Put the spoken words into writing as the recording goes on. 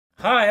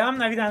Hi, I'm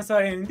Navid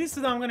Ansari, and in this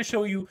video I'm going to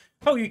show you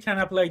how you can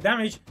apply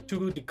damage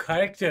to the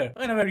character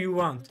whenever you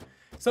want.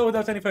 So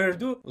without any further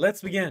ado,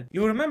 let's begin.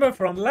 You remember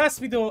from last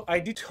video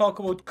I did talk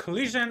about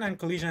collision and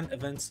collision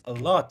events a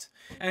lot.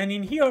 And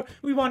in here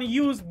we want to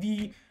use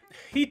the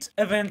hit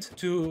event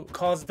to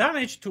cause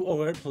damage to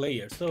our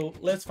player. So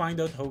let's find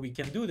out how we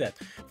can do that.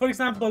 For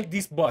example,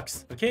 this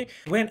box, okay?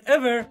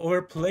 Whenever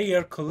our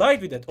player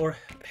collide with it or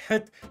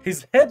hit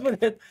his head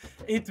with it,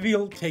 it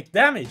will take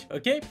damage,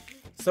 okay?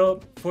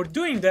 So for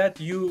doing that,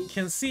 you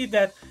can see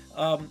that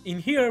in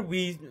here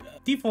we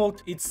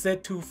default it's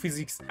set to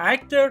physics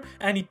actor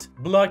and it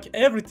block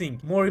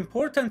everything. More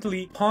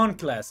importantly, pawn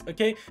class,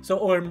 okay?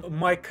 So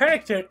my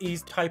character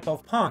is type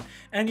of pawn,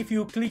 and if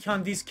you click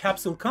on this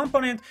capsule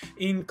component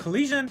in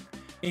collision,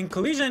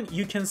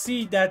 you can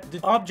see that the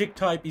object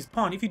type is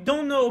pawn. If you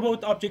don't know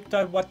about object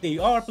type, what they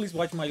are, please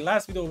watch my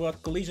last video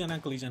about collision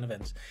and collision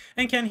events.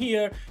 And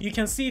here you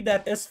can see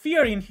that a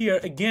sphere in here,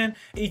 again,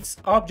 its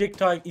object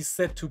type is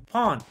set to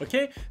pawn,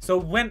 okay? So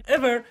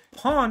whenever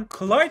pawn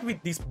collide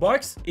with this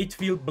box, it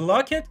will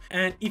block it,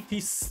 and if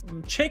we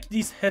check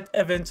this hit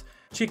event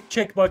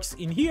checkbox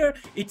in here,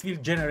 it will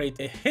generate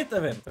a hit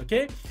event,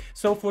 okay?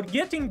 So for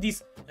getting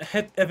this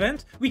hit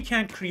event, we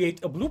can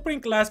create a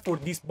blueprint class for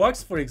this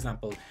box, for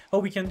example. How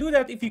we can do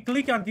that? If you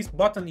click on this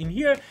button in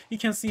here, you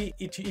can see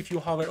it. If you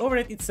hover over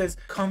it, it says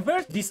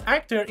convert this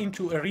actor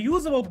into a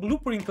reusable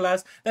blueprint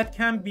class that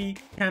can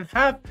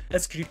have a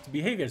script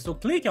behavior. So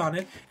click on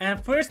it,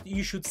 and first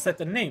you should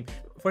set a name.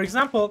 For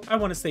example, I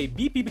want to say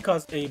BP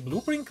because a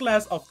blueprint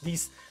class of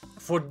this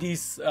for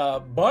this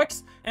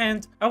box,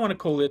 and I want to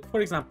call it,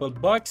 for example,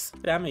 box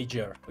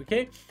damager,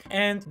 okay?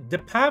 And the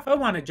path, I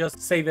want to just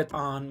save it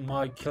on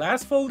my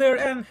class folder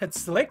and hit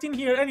select in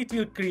here, and it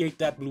will create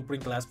that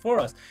blueprint class for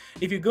us.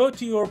 If you go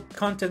to your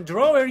content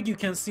drawer, you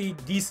can see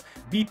this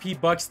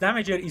BP box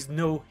damager is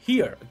now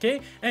here,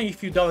 okay? And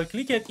if you double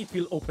click it, it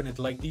will open it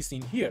like this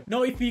in here.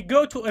 Now if we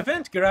go to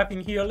event graph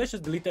in here, let's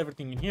just delete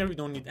everything in here, we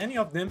don't need any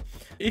of them.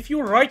 If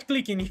you right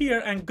click in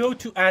here and go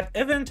to add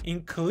event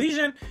in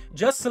collision,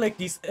 just select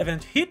this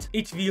event hit,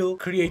 it will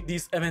create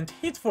this event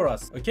hit for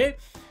us, okay?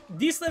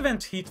 This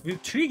event hit will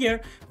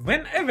trigger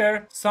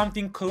whenever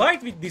something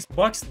collide with this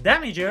box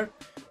damager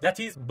that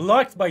is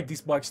blocked by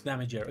this box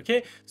damager,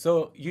 okay?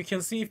 So you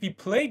can see if we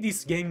play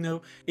this game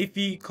now, if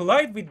we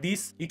collide with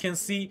this, you can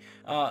see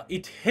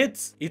it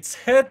hits its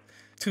head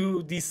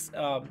to this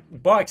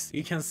box.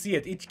 You can see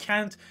it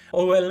can't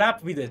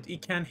overlap with it,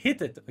 it can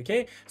hit it,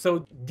 okay?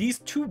 So these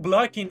two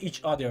blocking each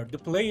other, the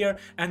player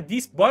and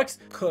this box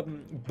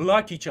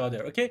block each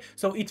other, okay?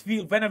 So it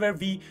will, whenever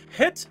we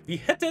hit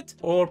it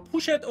or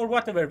push it or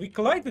whatever, we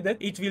collide with it,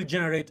 it will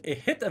generate a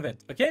hit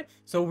event, okay?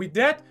 So with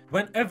that,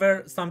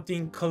 whenever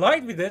something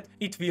collide with it,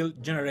 it will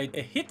generate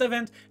a hit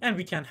event, and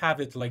we can have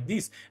it like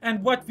this.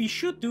 And what we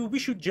should do, we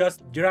should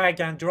just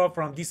drag and drop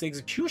from this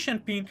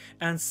execution pin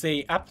and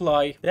say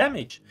apply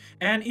damage,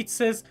 and it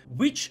says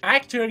which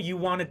actor you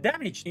want to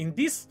damage. In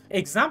this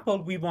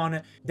example, we want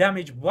to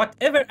damage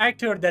whatever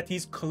actor that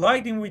is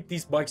colliding with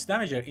this box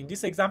damager. In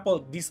this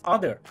example, this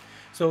other.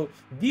 So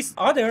this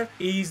other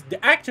is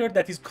the actor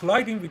that is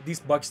colliding with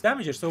this box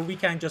damager, so we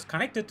can just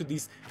connect it to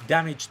this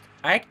damaged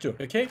actor,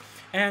 okay?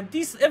 And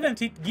this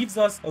event, it gives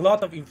us a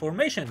lot of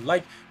information,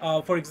 like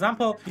for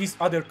example, this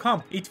other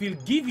comp, it will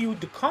give you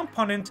the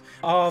component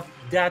of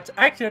that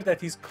actor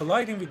that is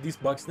colliding with this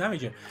box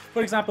damager.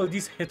 For example,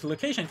 this hit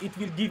location, it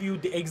will give you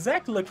the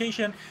exact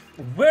location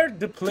where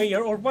the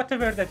player or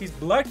whatever that is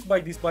blocked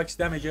by this box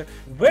damager,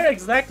 where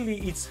exactly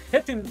it's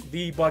hitting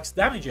the box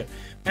damager.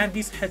 And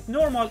this hit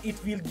normal,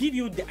 it will give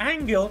you the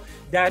angle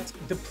that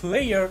the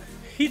player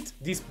hit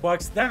this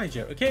box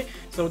damager, okay?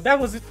 So that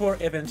was it for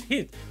event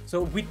hit.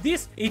 So with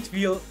this, it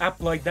will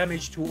apply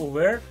damage to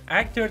our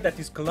actor that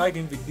is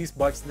colliding with this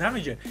box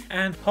damager.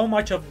 And how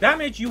much of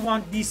damage you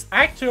want this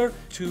actor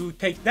to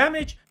take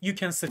damage, you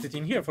can set it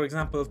in here, for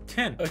example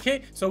 10,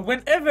 okay? So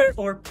whenever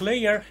our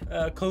player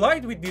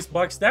collide with this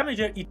box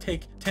damager, it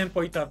take 10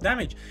 points of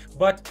damage.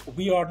 But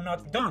we are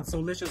not done, so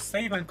let's just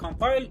save and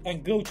compile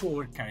and go to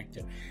our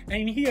character.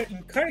 And in here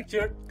in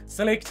character,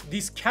 select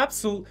this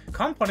capsule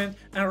component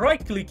and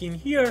right click in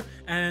here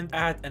and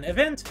add an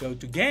event, go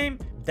to game,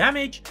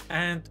 damage,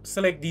 and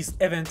select this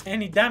event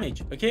any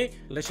damage, okay?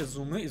 Let's just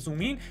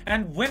zoom in,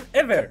 and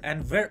whenever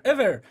and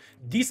wherever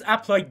this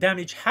applied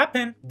damage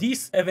happen,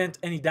 this event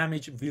any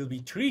damage will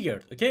be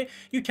triggered, okay?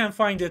 You can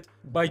find it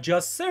by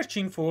just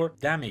searching for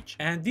damage,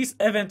 and this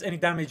event any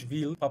damage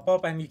will pop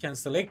up and you can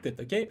select it,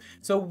 okay?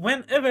 So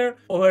whenever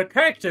our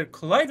character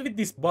collide with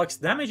this box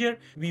damager,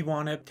 we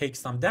want to take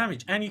some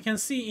damage. And you can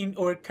see in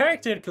our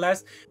character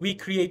class, we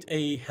create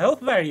a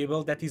health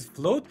variable that is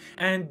float,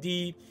 and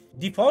the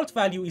default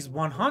value is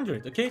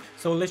 100, okay?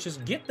 So let's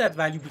just get that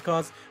value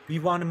because we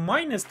want to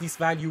minus this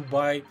value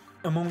by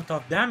amount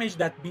of damage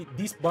that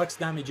this box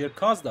damager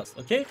caused us,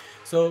 okay?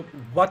 So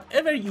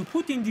whatever you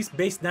put in this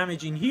base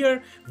damage in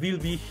here will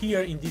be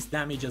here in this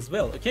damage as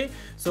well, okay?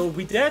 So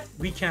with that,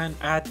 we can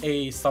add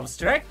a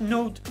subtract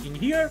node in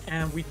here,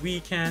 and we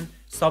can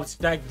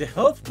subtract the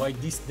health by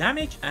this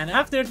damage, and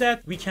after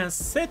that we can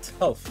set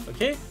health,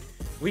 okay?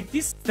 with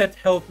this set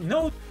health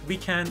node, we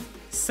can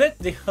set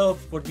the health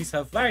for this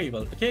health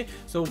variable. Okay,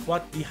 so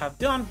what we have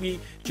done, we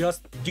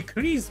just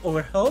decrease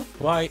our health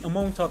by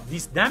amount of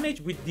this damage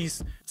with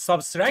this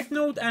subtract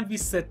node, and we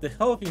set the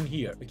health in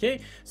here. Okay,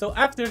 so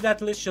after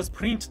that, let's just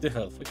print the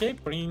health. Okay,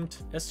 print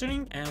a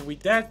string, and with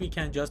that we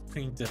can just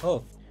print the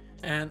health.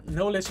 And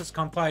now let's just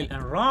compile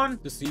and run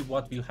to see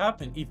what will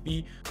happen if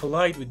we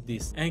collide with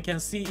this. And you can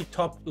see in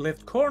top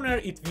left corner,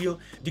 it will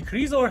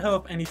decrease our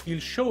health and it will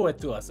show it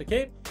to us.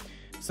 Okay,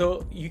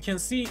 so you can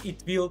see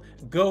it will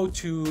go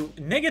to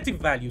negative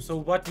value. So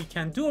what we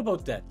can do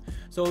about that?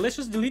 So let's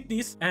just delete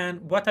this, and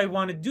what I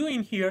want to do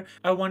in here,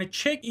 I want to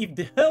check if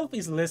the health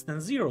is less than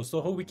 0.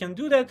 So how we can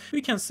do that?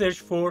 We can search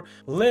for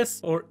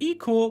less or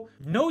equal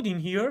node in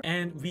here,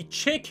 and we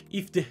check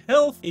if the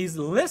health is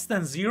less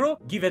than 0,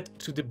 give it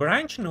to the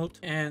branch node,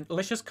 and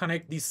let's just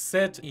connect this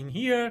set in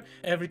here.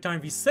 Every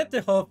time we set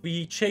the health,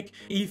 we check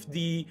if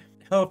the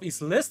health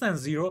is less than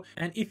 0,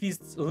 and if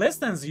it's less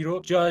than 0,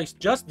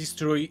 just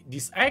destroy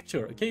this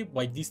actor. Okay,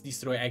 by this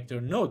destroy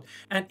actor node.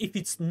 And if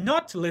it's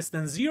not less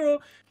than 0,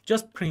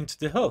 just print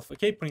the health.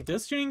 Okay, print a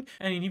string,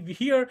 and in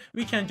here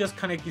we can just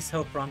connect this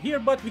health from here,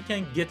 but we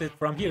can get it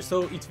from here,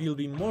 so it will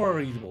be more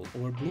readable.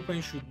 Our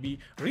blueprint should be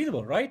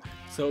readable, right?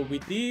 So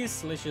with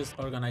this, let's just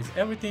organize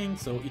everything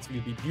so it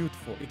will be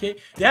beautiful. Okay,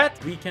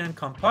 that we can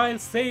compile,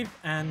 save,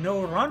 and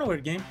now run our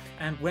game,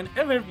 and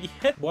whenever we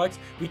hit bugs,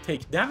 we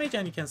take damage,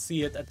 and you can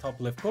see it at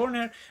top left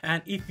corner,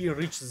 and if we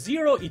reach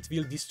 0, it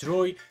will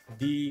destroy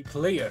the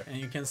player, and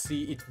you can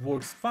see it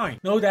works fine.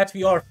 Now that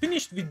we are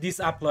finished with this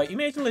apply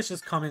image, let's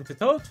just comment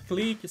it out.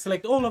 Click,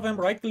 select all of them,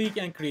 right click,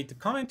 and create a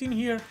comment in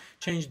here.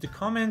 Change the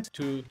comment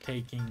to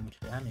taking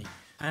damage.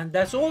 And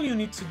that's all you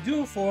need to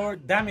do for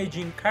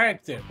damaging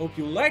character. Hope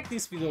you like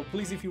this video.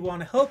 Please, if you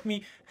want to help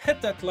me,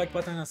 hit that like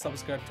button and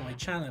subscribe to my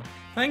channel.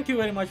 Thank you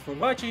very much for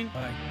watching.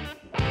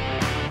 Bye.